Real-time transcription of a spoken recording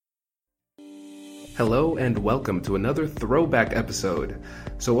Hello and welcome to another throwback episode.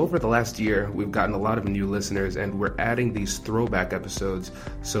 So over the last year, we've gotten a lot of new listeners and we're adding these throwback episodes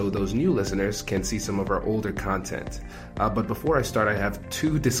so those new listeners can see some of our older content. But before I start, I have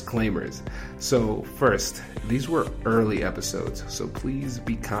two disclaimers. So first, these were early episodes, so please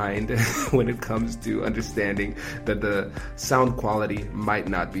be kind when it comes to understanding that the sound quality might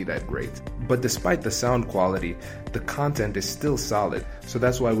not be that great. But despite the sound quality, the content is still solid. So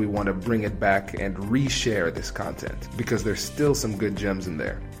that's why we want to bring it back and reshare this content, because there's still some good gems in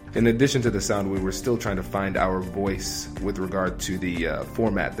there. In addition to the sound, we were still trying to find our voice with regard to the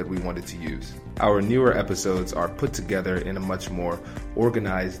format that we wanted to use. Our newer episodes are put together in a much more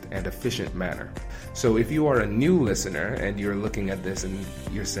organized and efficient manner. So if you are a new listener and you're looking at this and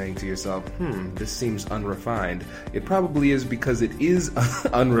you're saying to yourself, this seems unrefined, it probably is because it is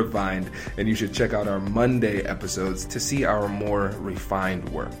unrefined, and you should check out our Monday episodes to see our more refined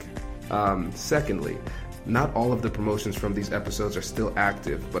work. Secondly, not all of the promotions from these episodes are still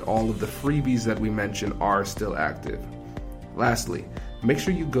active, but all of the freebies that we mention are still active. Lastly, make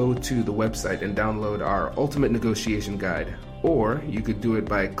sure you go to the website and download our Ultimate Negotiation Guide, or you could do it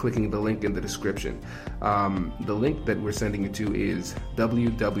by clicking the link in the description. The link that we're sending you to is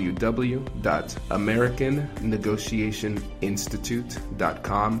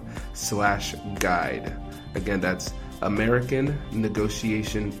www.americannegotiationinstitute.com/guide. Again, that's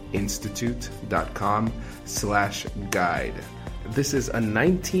americannegotiationinstitute.com/guide. This is a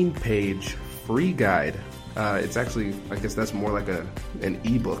 19-page free guide. It's actually, I guess that's more like an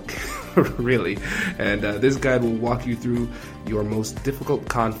ebook, really. And this guide will walk you through your most difficult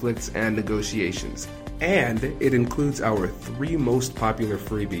conflicts and negotiations. And it includes our 3 most popular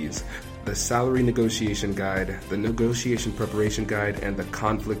freebies: the Salary Negotiation Guide, the Negotiation Preparation Guide, and the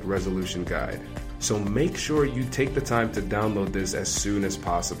Conflict Resolution Guide. So make sure you take the time to download this as soon as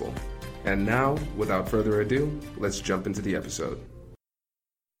possible. And now, without further ado, let's jump into the episode.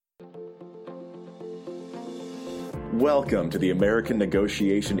 Welcome to the American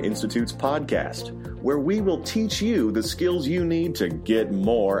Negotiation Institute's podcast, where we will teach you the skills you need to get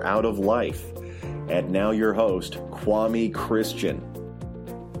more out of life. And now your host, Kwame Christian.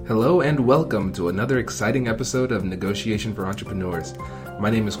 Hello and welcome to another exciting episode of Negotiation for Entrepreneurs. My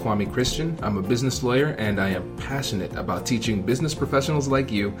name is Kwame Christian. I'm a business lawyer and I am passionate about teaching business professionals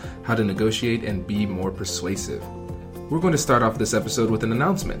like you how to negotiate and be more persuasive. We're going to start off this episode with an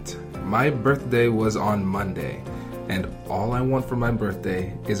announcement. My birthday was on Monday, and all I want for my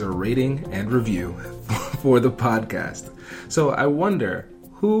birthday is a rating and review for the podcast. So I wonder,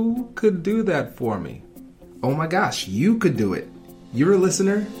 who could do that for me? Oh my gosh, you could do it. You're a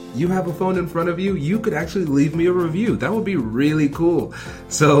listener, you have a phone in front of you, you could actually leave me a review. That would be really cool.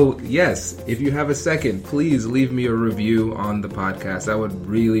 So yes, if you have a second, please leave me a review on the podcast. That would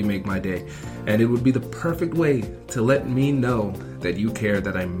really make my day. And it would be the perfect way to let me know that you care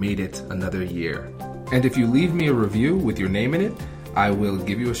that I made it another year. And if you leave me a review with your name in it, I will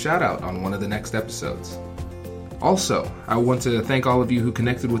give you a shout out on one of the next episodes. Also, I want to thank all of you who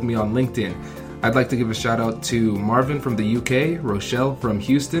connected with me on LinkedIn. I'd like to give a shout out to Marvin from the UK, Rochelle from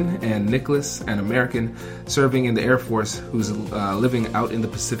Houston, and Nicholas, an American serving in the Air Force who's living out in the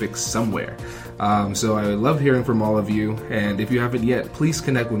Pacific somewhere. So I love hearing from all of you, and if you haven't yet, please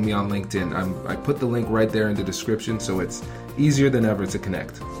connect with me on LinkedIn. I put the link right there in the description, so it's easier than ever to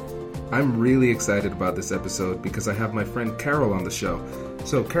connect. I'm really excited about this episode because I have my friend Carol on the show.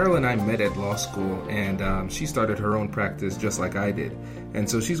 So Carol and I met at law school, and she started her own practice just like I did. And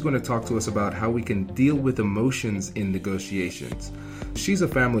so she's going to talk to us about how we can deal with emotions in negotiations. She's a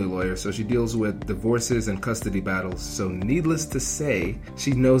family lawyer, so she deals with divorces and custody battles. So needless to say,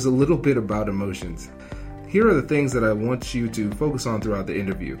 she knows a little bit about emotions. Here are the things that I want you to focus on throughout the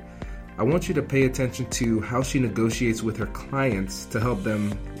interview. I want you to pay attention to how she negotiates with her clients to help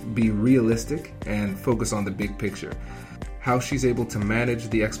them be realistic and focus on the big picture. How she's able to manage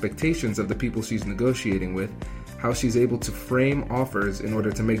the expectations of the people she's negotiating with, how she's able to frame offers in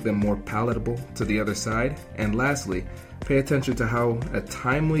order to make them more palatable to the other side, and lastly, pay attention to how a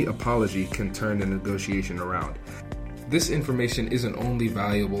timely apology can turn a negotiation around. This information isn't only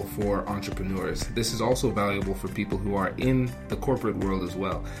valuable for entrepreneurs, this is also valuable for people who are in the corporate world as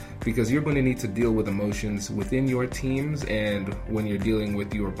well, because you're going to need to deal with emotions within your teams and when you're dealing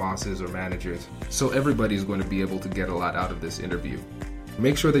with your bosses or managers. So everybody's going to be able to get a lot out of this interview.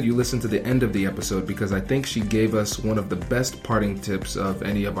 Make sure that you listen to the end of the episode because I think she gave us one of the best parting tips of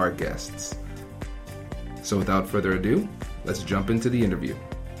any of our guests. So without further ado, let's jump into the interview.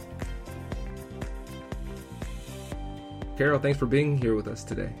 Carol, thanks for being here with us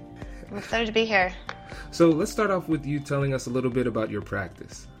today. I'm excited to be here. So let's start off with you telling us a little bit about your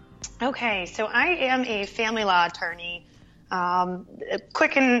practice. Okay, so I am a family law attorney.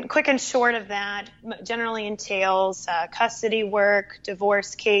 Quick and short of that, generally entails custody work,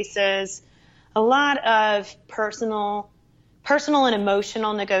 divorce cases, a lot of personal and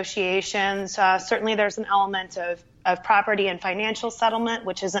emotional negotiations. Certainly there's an element of property and financial settlement,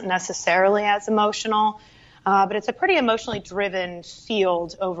 which isn't necessarily as emotional, but it's a pretty emotionally driven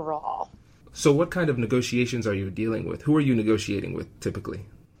field overall. So what kind of negotiations are you dealing with? Who are you negotiating with typically?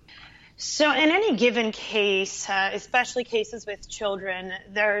 So in any given case, especially cases with children,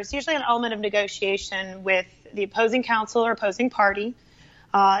 there's usually an element of negotiation with the opposing counsel or opposing party,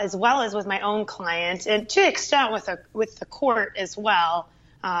 as well as with my own client, and to an extent with the court as well,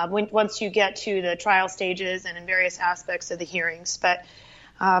 once you get to the trial stages and in various aspects of the hearings. But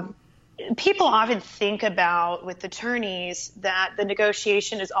people often think about with attorneys that the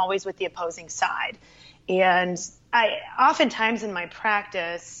negotiation is always with the opposing side. And oftentimes in my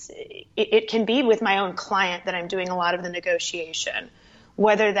practice, it can be with my own client that I'm doing a lot of the negotiation,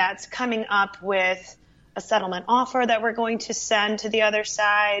 whether that's coming up with a settlement offer that we're going to send to the other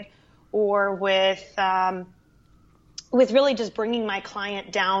side, or with really just bringing my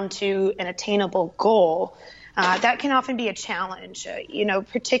client down to an attainable goal. That can often be a challenge,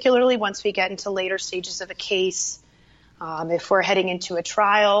 particularly once we get into later stages of a case. If we're heading into a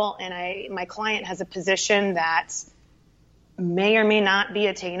trial and my client has a position that may or may not be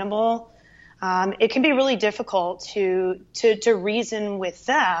attainable, it can be really difficult to reason with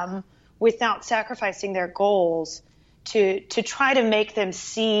them without sacrificing their goals to try to make them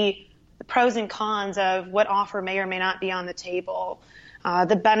see the pros and cons of what offer may or may not be on the table,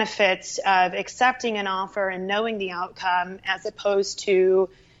 the benefits of accepting an offer and knowing the outcome as opposed to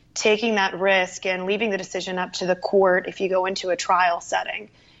taking that risk and leaving the decision up to the court if you go into a trial setting.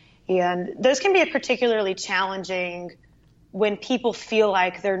 And those can be particularly challenging when people feel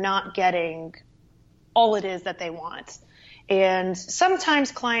like they're not getting all it is that they want. And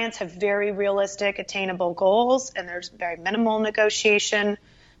sometimes clients have very realistic, attainable goals, and there's very minimal negotiation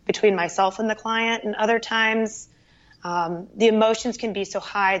between myself and the client. And other times, the emotions can be so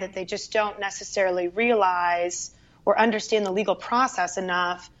high that they just don't necessarily realize or understand the legal process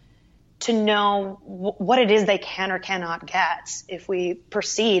enough to know what it is they can or cannot get if we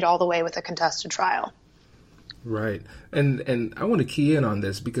proceed all the way with a contested trial. Right. And I want to key in on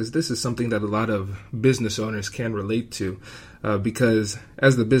this because this is something that a lot of business owners can relate to, because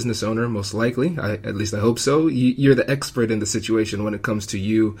as the business owner, most likely, at least I hope so, you're the expert in the situation when it comes to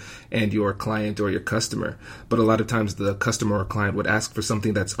you and your client or your customer. But a lot of times the customer or client would ask for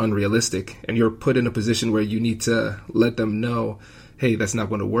something that's unrealistic, and you're put in a position where you need to let them know, hey, that's not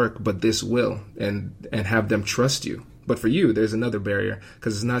going to work, but this will, and have them trust you. But for you, there's another barrier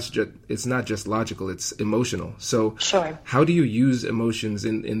because it's not just logical, it's emotional. So sure. How do you use emotions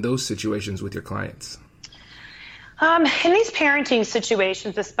in those situations with your clients? In these parenting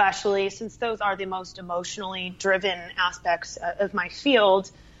situations, especially since those are the most emotionally driven aspects of my field,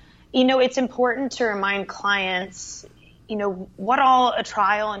 it's important to remind clients, what all a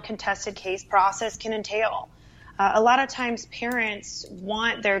trial and contested case process can entail. A lot of times parents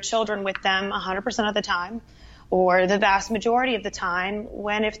want their children with them 100% of the time, or the vast majority of the time,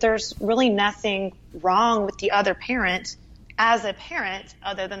 when if there's really nothing wrong with the other parent as a parent,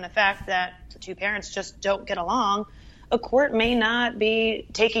 other than the fact that the two parents just don't get along, a court may not be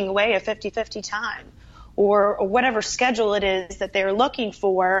taking away a 50-50 time, or whatever schedule it is that they're looking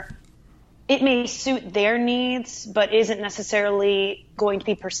for. It may suit their needs, but isn't necessarily going to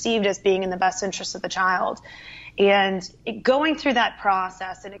be perceived as being in the best interest of the child. And going through that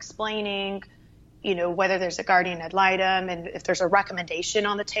process and explaining, whether there's a guardian ad litem and if there's a recommendation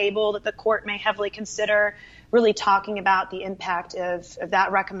on the table that the court may heavily consider, really talking about the impact of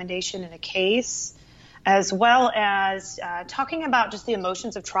that recommendation in a case, as well as talking about just the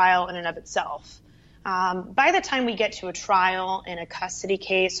emotions of trial in and of itself. By the time we get to a trial in a custody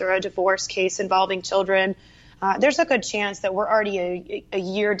case or a divorce case involving children, there's a good chance that we're already a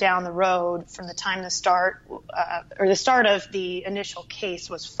year down the road from the time the start of the initial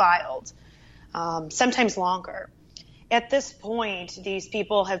case was filed. Sometimes longer. At this point, these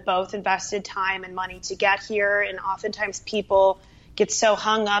people have both invested time and money to get here, and oftentimes people get so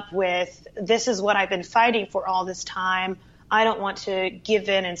hung up with, this is what I've been fighting for all this time, I don't want to give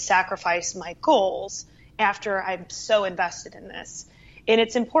in and sacrifice my goals after I'm so invested in this. And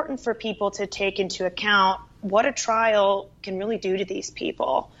it's important for people to take into account what a trial can really do to these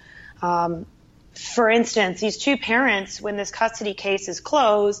people. For instance, these two parents, when this custody case is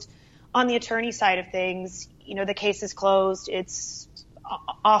closed, on the attorney side of things, the case is closed. It's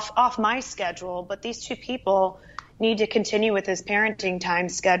off my schedule, but these two people need to continue with this parenting time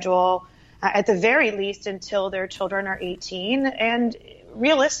schedule at the very least until their children are 18. And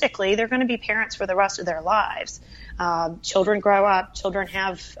realistically, they're going to be parents for the rest of their lives. Children grow up, children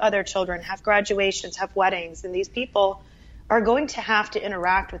have other children, have graduations, have weddings, and these people are going to have to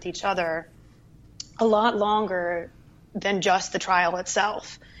interact with each other a lot longer than just the trial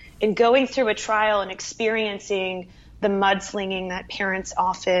itself. And going through a trial and experiencing the mudslinging that parents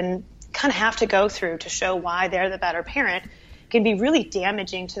often kind of have to go through to show why they're the better parent can be really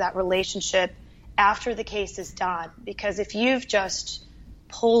damaging to that relationship after the case is done. Because if you've just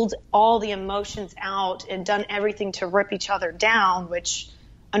pulled all the emotions out and done everything to rip each other down, which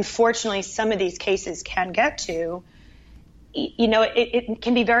unfortunately some of these cases can get to, it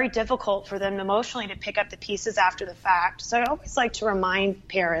can be very difficult for them emotionally to pick up the pieces after the fact. So I always like to remind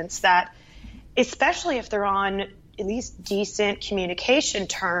parents that, especially if they're on at least decent communication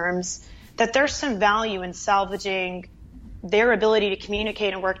terms, that there's some value in salvaging their ability to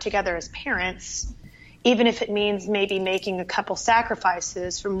communicate and work together as parents, even if it means maybe making a couple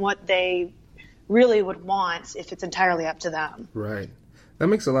sacrifices from what they really would want if it's entirely up to them. Right. That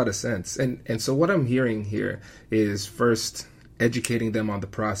makes a lot of sense. And so what I'm hearing here is first educating them on the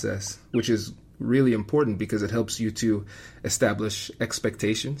process, which is really important because it helps you to establish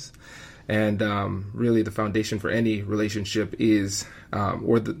expectations. And really the foundation for any relationship is,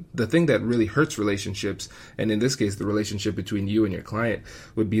 or the thing that really hurts relationships, and in this case, the relationship between you and your client,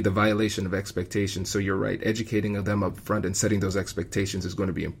 would be the violation of expectations. So you're right, educating them up front and setting those expectations is going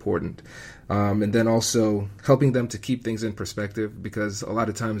to be important. And then also helping them to keep things in perspective, because a lot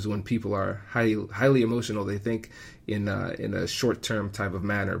of times when people are highly emotional, they think in a short-term type of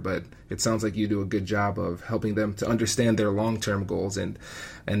manner, but it sounds like you do a good job of helping them to understand their long-term goals and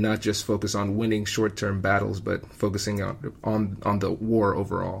not just focus on winning short-term battles, but focusing on the war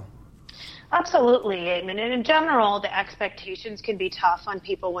overall. Absolutely. I mean, in general, the expectations can be tough on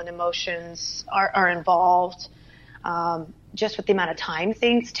people when emotions are involved. Just with the amount of time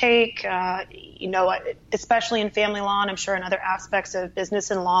things take, especially in family law, and I'm sure in other aspects of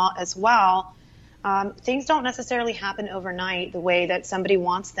business and law as well, things don't necessarily happen overnight the way that somebody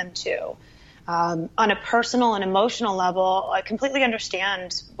wants them to. On a personal and emotional level, I completely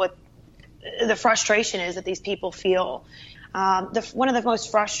understand what the frustration is that these people feel. One of the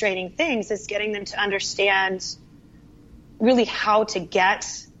most frustrating things is getting them to understand really how to get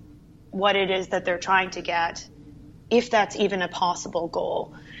what it is that they're trying to get, if that's even a possible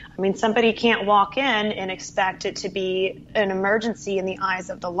goal. I mean, somebody can't walk in and expect it to be an emergency in the eyes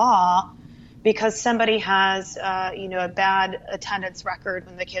of the law because somebody has, a bad attendance record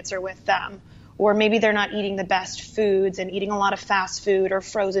when the kids are with them. Or maybe they're not eating the best foods and eating a lot of fast food or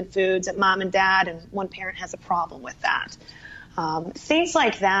frozen foods at mom and dad, and one parent has a problem with that. Things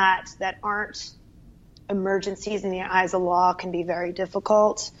like that aren't emergencies in the eyes of law can be very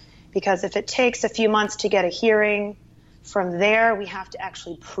difficult, because if it takes a few months to get a hearing, from there we have to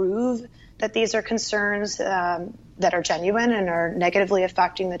actually prove that these are concerns that are genuine and are negatively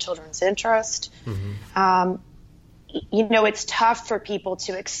affecting the children's interest. Mm-hmm. It's tough for people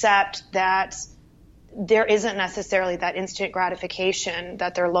to accept that there isn't necessarily that instant gratification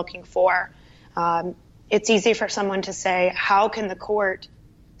that they're looking for. It's easy for someone to say, how can the court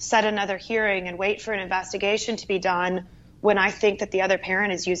set another hearing and wait for an investigation to be done when I think that the other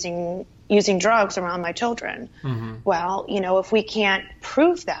parent is using drugs around my children? Mm-hmm. Well, if we can't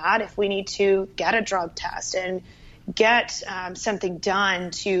prove that, if we need to get a drug test and get something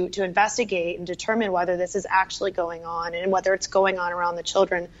done to investigate and determine whether this is actually going on and whether it's going on around the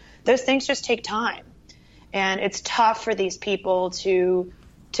children, those things just take time. And it's tough for these people to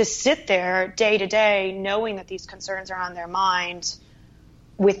sit there day to day knowing that these concerns are on their mind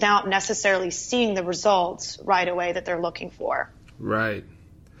without necessarily seeing the results right away that they're looking for. Right.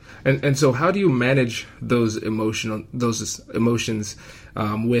 And so how do you manage those emotions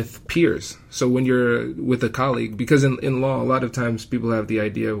with peers? So when you're with a colleague, because in law, a lot of times people have the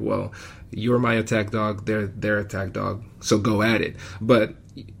idea, well, you're my attack dog, they're their attack dog, so go at it. But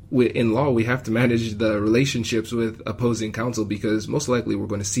in law, we have to manage the relationships with opposing counsel because most likely we're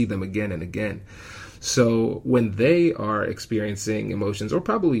going to see them again and again. So when they are experiencing emotions, or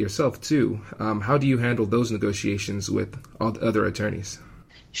probably yourself too, how do you handle those negotiations with all the other attorneys?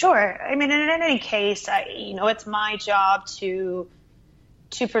 Sure. I mean, in any case, it's my job to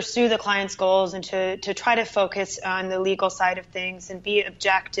pursue the client's goals and to try to focus on the legal side of things and be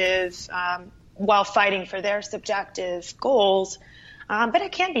objective while fighting for their subjective goals. But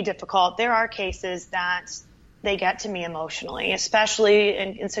it can be difficult. There are cases that they get to me emotionally, especially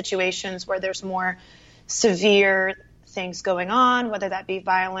in situations where there's more severe things going on, whether that be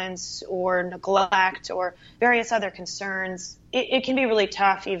violence or neglect or various other concerns, it can be really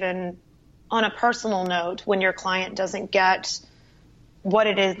tough even on a personal note when your client doesn't get what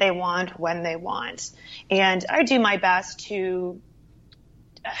it is they want when they want. And I do my best to,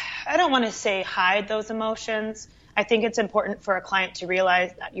 I don't want to say hide those emotions. I think it's important for a client to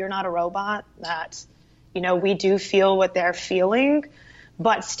realize that you're not a robot, that, we do feel what they're feeling,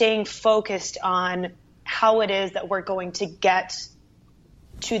 but staying focused on how it is that we're going to get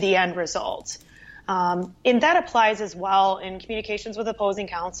to the end result. And that applies as well in communications with opposing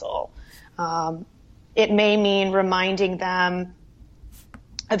counsel. It may mean reminding them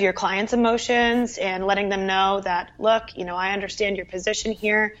of your client's emotions and letting them know that, look, I understand your position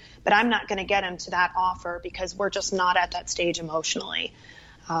here, but I'm not going to get him to that offer because we're just not at that stage emotionally.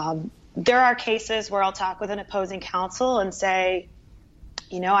 There are cases where I'll talk with an opposing counsel and say,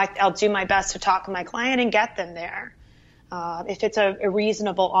 I'll do my best to talk with my client and get them there. If it's a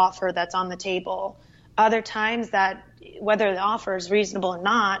reasonable offer that's on the table. Other times that whether the offer is reasonable or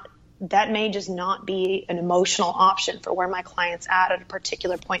not, that may just not be an emotional option for where my client's at a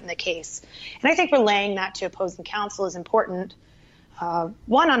particular point in the case. And I think relaying that to opposing counsel is important,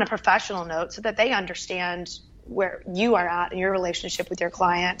 one, on a professional note, so that they understand where you are at in your relationship with your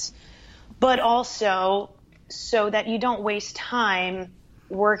client, but also so that you don't waste time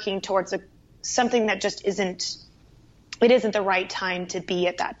working towards something that just isn't the right time to be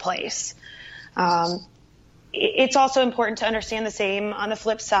at that place. It's also important to understand the same on the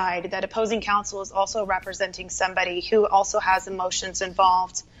flip side, that opposing counsel is also representing somebody who also has emotions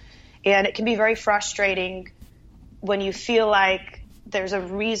involved. And it can be very frustrating when you feel like there's a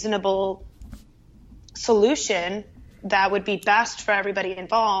reasonable solution that would be best for everybody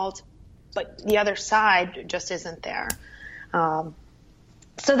involved, but the other side just isn't there.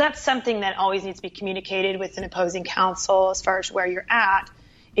 So that's something that always needs to be communicated with an opposing counsel as far as where you're at,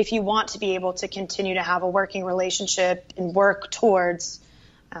 if you want to be able to continue to have a working relationship and work towards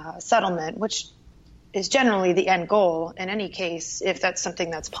settlement, which is generally the end goal in any case, if that's something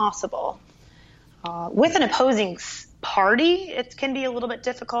that's possible. With an opposing party, it can be a little bit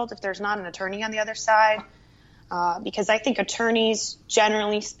difficult if there's not an attorney on the other side, because I think attorneys,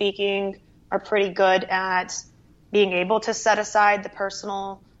 generally speaking, are pretty good at being able to set aside the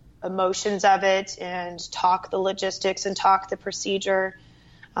personal emotions of it and talk the logistics and talk the procedure,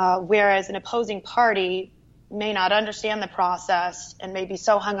 whereas an opposing party may not understand the process and may be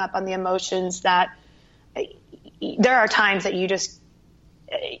so hung up on the emotions that there are times that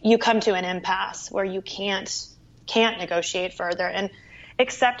you come to an impasse where you can't negotiate further. And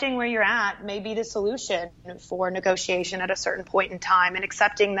accepting where you're at may be the solution for negotiation at a certain point in time, and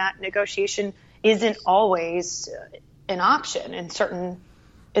accepting that negotiation isn't always an option in certain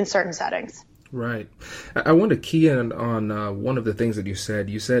settings. Right. I want to key in on one of the things that you said.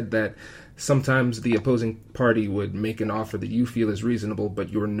 You said that sometimes the opposing party would make an offer that you feel is reasonable, but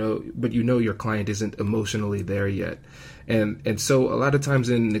you know your client isn't emotionally there yet. And so a lot of times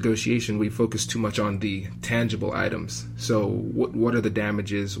in negotiation, we focus too much on the tangible items. So what are the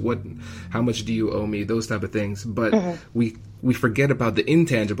damages? How much do you owe me? Those type of things. But we forget about the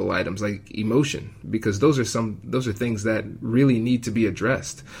intangible items like emotion, because those are things that really need to be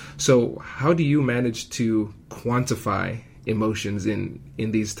addressed. So how do you manage to quantify emotions in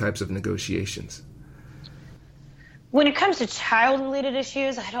these types of negotiations? When it comes to child-related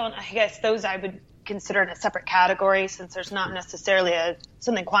issues, I guess those I would consider in a separate category, since there's not necessarily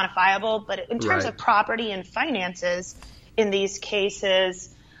something quantifiable. But in terms of property and finances in these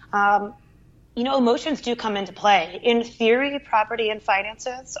cases, emotions do come into play. In theory, property and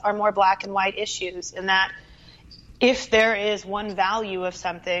finances are more black and white issues, in that if there is one value of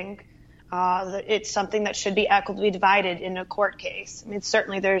something, it's something that should be equitably divided in a court case. I mean,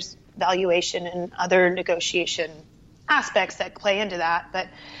 certainly there's valuation and other negotiation aspects that play into that, but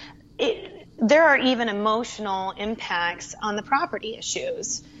there are even emotional impacts on the property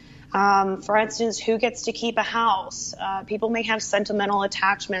issues. For instance, who gets to keep a house? People may have sentimental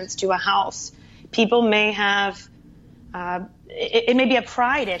attachments to a house. People may have, it may be a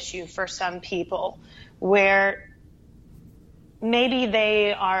pride issue for some people, where maybe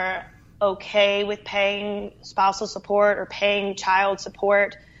they are okay with paying spousal support or paying child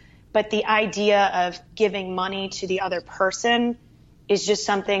support, but the idea of giving money to the other person is just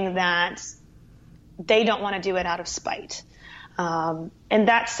something that they don't want to do it out of spite. And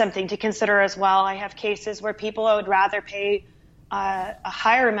that's something to consider as well. I have cases where people would rather pay a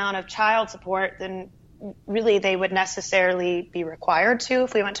higher amount of child support than really they would necessarily be required to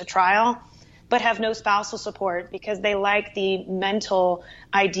if we went to trial. but have no spousal support because they like the mental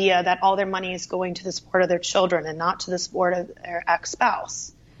idea that all their money is going to the support of their children and not to the support of their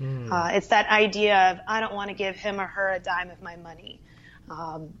ex-spouse. It's that idea of, I don't want to give him or her a dime of my money.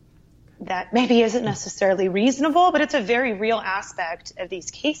 That maybe isn't necessarily reasonable, but it's a very real aspect of these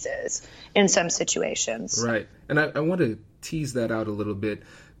cases in some situations. Right. And I want to tease that out a little bit,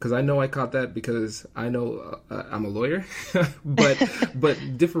 because I know I caught that because I know I'm a lawyer, but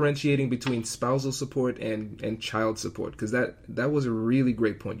differentiating between spousal support and child support, because that was a really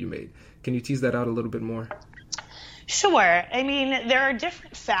great point you made. Can you tease that out a little bit more? Sure. I mean, there are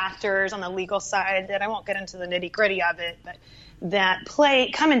different factors on the legal side that I won't get into the nitty-gritty of it, but that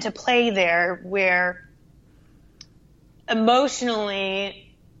come into play there, where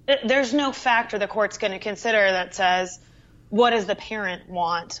emotionally there's no factor the court's going to consider that says, what does the parent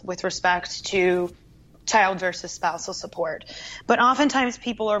want with respect to child versus spousal support? But oftentimes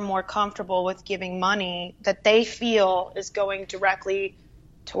people are more comfortable with giving money that they feel is going directly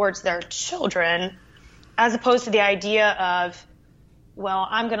towards their children, as opposed to the idea of, well,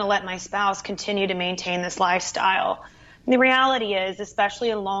 I'm going to let my spouse continue to maintain this lifestyle. And the reality is, especially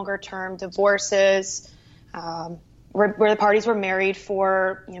in longer-term divorces, where the parties were married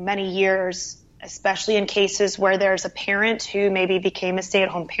for many years, especially in cases where there's a parent who maybe became a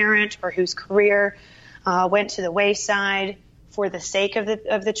stay-at-home parent or whose career went to the wayside for the sake of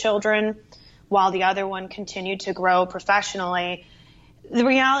the children, while the other one continued to grow professionally. The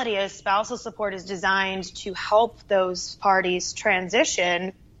reality is, spousal support is designed to help those parties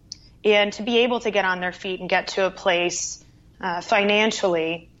transition and to be able to get on their feet and get to a place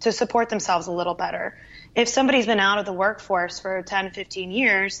financially to support themselves a little better. If somebody's been out of the workforce for 10, 15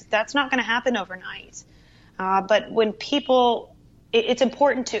 years, that's not going to happen overnight. But when it's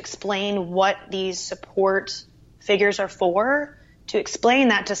important to explain what these support figures are for, to explain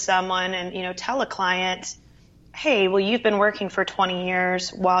that to someone and, tell a client, hey, well, you've been working for 20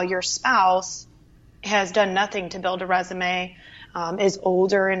 years while your spouse has done nothing to build a resume, is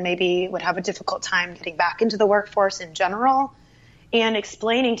older and maybe would have a difficult time getting back into the workforce in general, and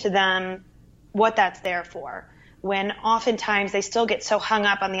explaining to them what that's there for, when oftentimes they still get so hung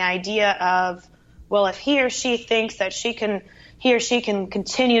up on the idea of, well, if he or she thinks that he or she can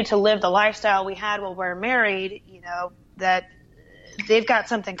continue to live the lifestyle we had while we're married, that they've got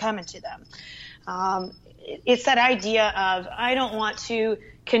something coming to them. It's that idea of, I don't want to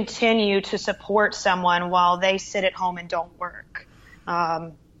continue to support someone while they sit at home and don't work.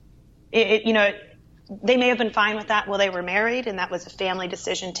 They may have been fine with that while they were married, and that was a family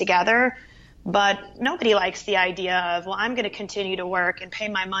decision together. But nobody likes the idea of, well, I'm going to continue to work and pay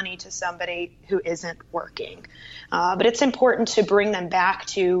my money to somebody who isn't working. But it's important to bring them back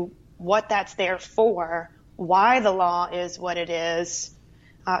to what that's there for, why the law is what it is,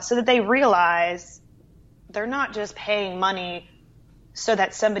 so that they realize they're not just paying money so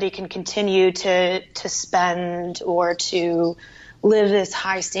that somebody can continue to spend or to live this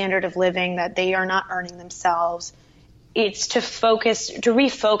high standard of living that they are not earning themselves. It's to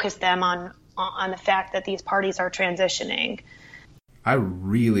refocus them on the fact that these parties are transitioning. I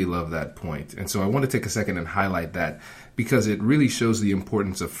really love that point. And so I want to take a second and highlight that, because it really shows the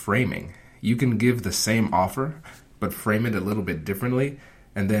importance of framing. You can give the same offer, but frame it a little bit differently,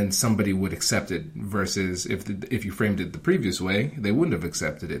 and then somebody would accept it, versus if you framed it the previous way, they wouldn't have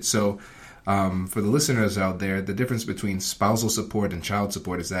accepted it. So for the listeners out there, the difference between spousal support and child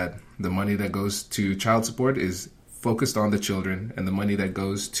support is that the money that goes to child support is focused on the children, and the money that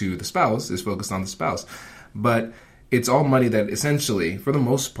goes to the spouse is focused on the spouse. But it's all money that essentially, for the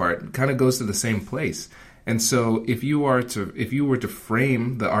most part, kind of goes to the same place. And so if you were to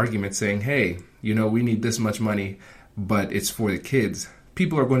frame the argument saying, hey, we need this much money, but it's for the kids,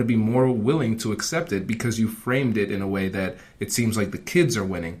 people are going to be more willing to accept it because you framed it in a way that it seems like the kids are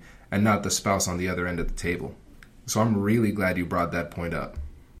winning and not the spouse on the other end of the table. So I'm really glad you brought that point up.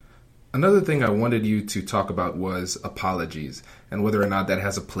 Another thing I wanted you to talk about was apologies and whether or not that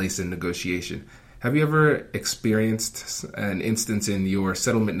has a place in negotiation. Have you ever experienced an instance in your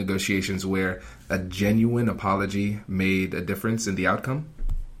settlement negotiations where a genuine apology made a difference in the outcome?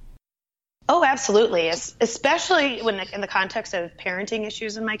 Oh, absolutely. Especially in the context of parenting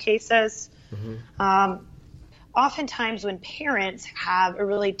issues in my cases. Mm-hmm. Oftentimes when parents have a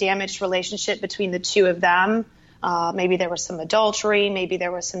really damaged relationship between the two of them, maybe there was some adultery, maybe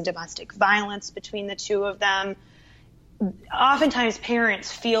there was some domestic violence between the two of them. Oftentimes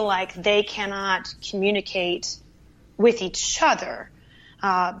parents feel like they cannot communicate with each other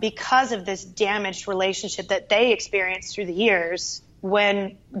because of this damaged relationship that they experienced through the years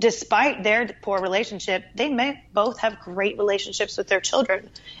when, despite their poor relationship, they may both have great relationships with their children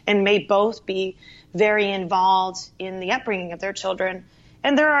and may both be very involved in the upbringing of their children.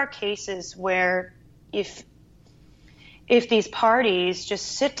 And there are cases where if these parties just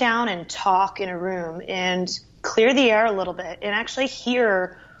sit down and talk in a room and clear the air a little bit and actually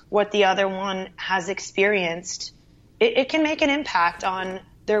hear what the other one has experienced, it can make an impact on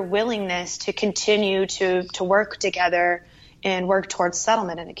their willingness to continue to work together and work towards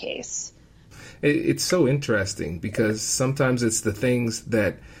settlement in a case. It's so interesting because sometimes it's the things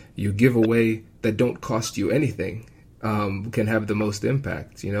that you give away that don't cost you anything can have the most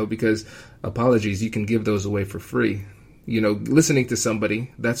impact, because apologies, you can give those away for free. Listening to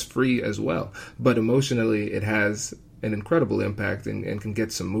somebody, that's free as well. But emotionally, it has an incredible impact and can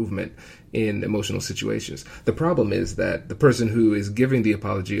get some movement in emotional situations. The problem is that the person who is giving the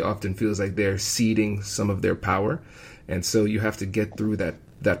apology often feels like they're ceding some of their power. And so you have to get through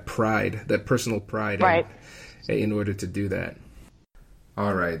that pride, that personal pride, right, in order to do that.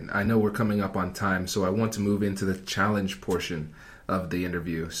 All right. I know we're coming up on time, so I want to move into the challenge portion of the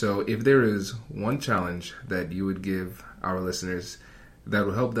interview. So if there is one challenge that you would give our listeners that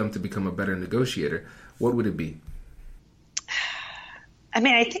will help them to become a better negotiator, what would it be?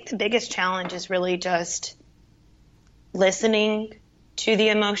 I think the biggest challenge is really just listening to the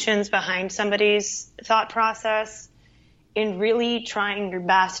emotions behind somebody's thought process and really trying your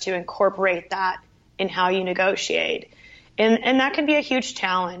best to incorporate that in how you negotiate. And that can be a huge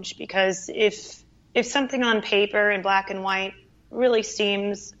challenge because if something on paper in black and white really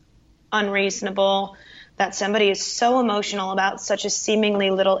seems unreasonable, that somebody is so emotional about such a seemingly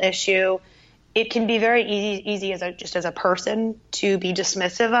little issue, it can be very easy as a person to be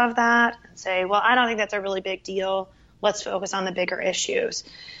dismissive of that and say, well, I don't think that's a really big deal. Let's focus on the bigger issues.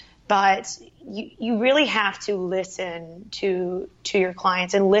 But you really have to listen to your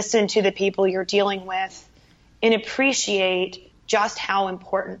clients and listen to the people you're dealing with and appreciate just how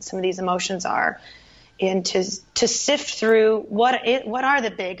important some of these emotions are, and to sift through what are the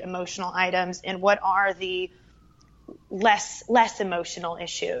big emotional items and what are the less emotional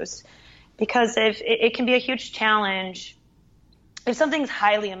issues. Because if it can be a huge challenge, if something's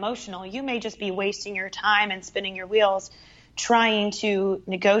highly emotional, you may just be wasting your time and spinning your wheels trying to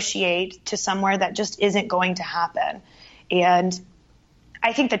negotiate to somewhere that just isn't going to happen. And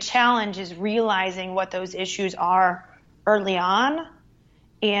I think the challenge is realizing what those issues are early on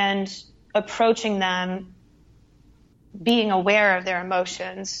and approaching them being aware of their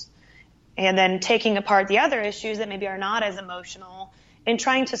emotions, and then taking apart the other issues that maybe are not as emotional and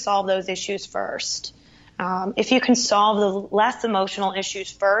trying to solve those issues first. If you can solve the less emotional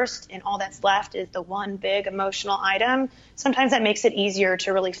issues first and all that's left is the one big emotional item, sometimes that makes it easier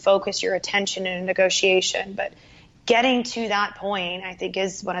to really focus your attention in a negotiation. But getting to that point, I think,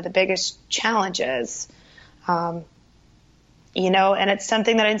 is one of the biggest challenges. And it's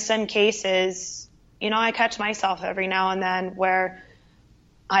something that in some cases, I catch myself every now and then where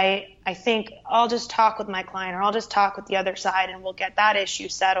I think I'll just talk with my client or I'll just talk with the other side and we'll get that issue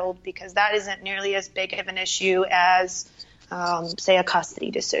settled because that isn't nearly as big of an issue as, say, a custody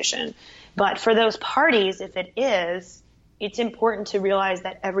decision. But for those parties, if it is, it's important to realize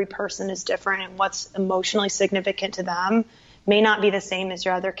that every person is different and what's emotionally significant to them may not be the same as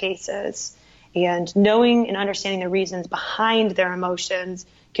your other cases. And knowing and understanding the reasons behind their emotions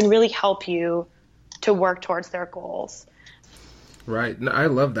can really help you to work towards their goals. Right. No, I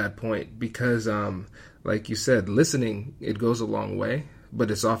love that point because, like you said, listening, it goes a long way, but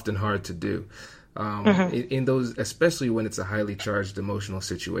it's often hard to do in those, especially when it's a highly charged emotional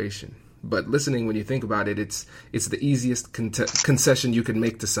situation. But listening, when you think about it, it's the easiest concession you can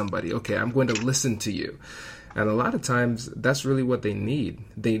make to somebody. Okay, I'm going to listen to you. And a lot of times that's really what they need.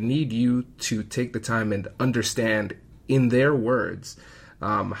 They need you to take the time and understand in their words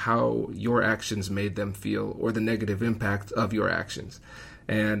how your actions made them feel or the negative impact of your actions.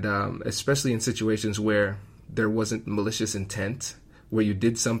 And especially in situations where there wasn't malicious intent, where you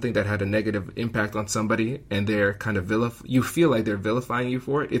did something that had a negative impact on somebody and they're kind of you feel like they're vilifying you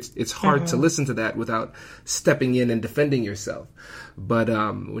for it. It's hard to listen to that without stepping in and defending yourself. But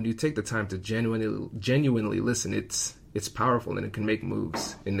when you take the time to genuinely listen, it's powerful and it can make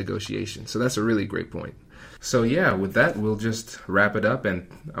moves in negotiation. So that's a really great point. So yeah, with that, we'll just wrap it up. And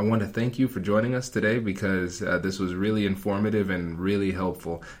I want to thank you for joining us today because this was really informative and really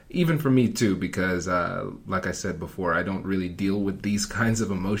helpful, even for me too, because like I said before, I don't really deal with these kinds of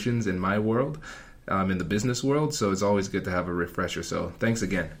emotions in my world, in the business world. So it's always good to have a refresher. So thanks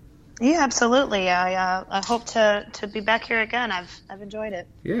again. Yeah, absolutely. I hope to be back here again. I've enjoyed it.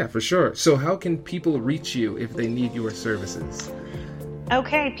 Yeah, for sure. So how can people reach you if they need your services?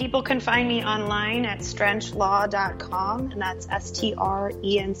 Okay, people can find me online at StrenchLaw.com, and that's STRENCH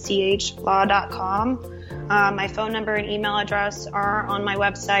law.com. My phone number and email address are on my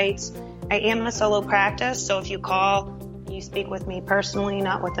website. I am a solo practice, so if you call, you speak with me personally,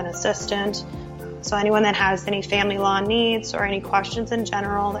 not with an assistant. So anyone that has any family law needs or any questions in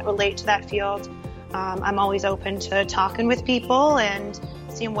general that relate to that field, I'm always open to talking with people and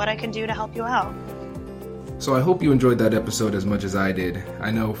seeing what I can do to help you out. So I hope you enjoyed that episode as much as I did. I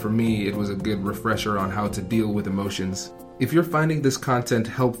know for me it was a good refresher on how to deal with emotions. If you're finding this content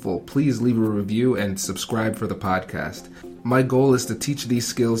helpful, please leave a review and subscribe for the podcast. My goal is to teach these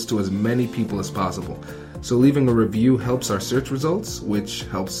skills to as many people as possible. So leaving a review helps our search results, which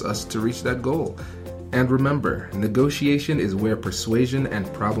helps us to reach that goal. And remember, negotiation is where persuasion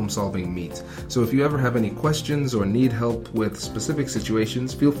and problem solving meet. So if you ever have any questions or need help with specific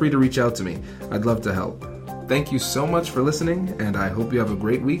situations, feel free to reach out to me. I'd love to help. Thank you so much for listening, and I hope you have a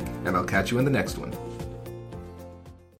great week, and I'll catch you in the next one.